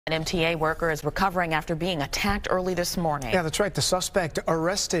An MTA worker is recovering after being attacked early this morning. Yeah, that's right. The suspect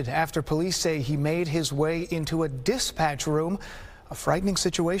arrested after police say he made his way into a dispatch room. A frightening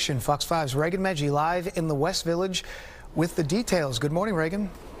situation. Fox 5's Reagan Medji live in the West Village with the details. Good morning, Reagan.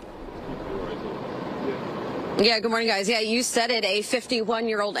 Yeah, good morning, guys. Yeah, you said it. A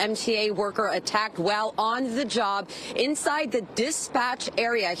 51-year-old MTA worker attacked while on the job inside the dispatch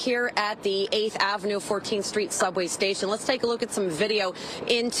area here at the 8th Avenue, 14th Street subway station. Let's take a look at some video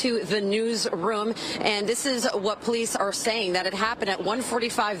into the newsroom. And this is what police are saying, that it happened at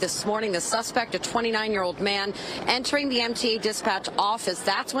 1:45 this morning. The suspect, a 29-year-old man, entering the MTA dispatch office.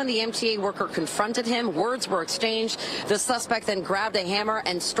 That's when the MTA worker confronted him. Words were exchanged. The suspect then grabbed a hammer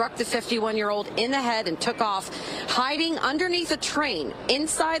and struck the 51-year-old in the head and took off, hiding underneath a train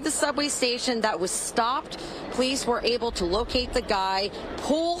inside the subway station that was stopped. Police were able to locate the guy,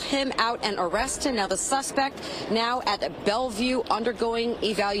 pull him out and arrest him. Now the suspect now at Bellevue undergoing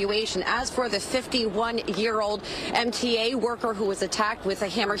evaluation. As for the 51-year-old MTA worker who was attacked with a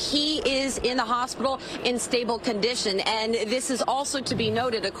hammer, he is in the hospital in stable condition. And this is also to be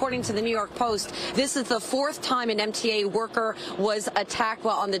noted, according to the New York Post, this is the 4th time an MTA worker was attacked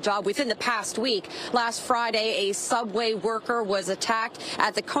while on the job within the past week. Last Friday, a subway worker was attacked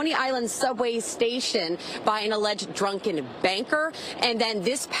at the Coney Island subway station by an alleged drunken banker. And then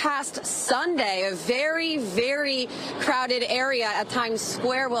this past Sunday, a very, very crowded area at Times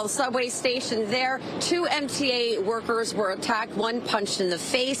Square, well, the subway station there, 2 MTA workers were attacked, one punched in the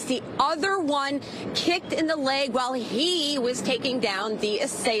face, the other one kicked in the leg while he was taking down the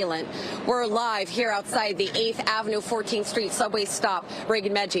assailant. We're live here outside the 8th Avenue, 14th Street subway stop.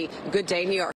 Reagan Medji, good day, New York.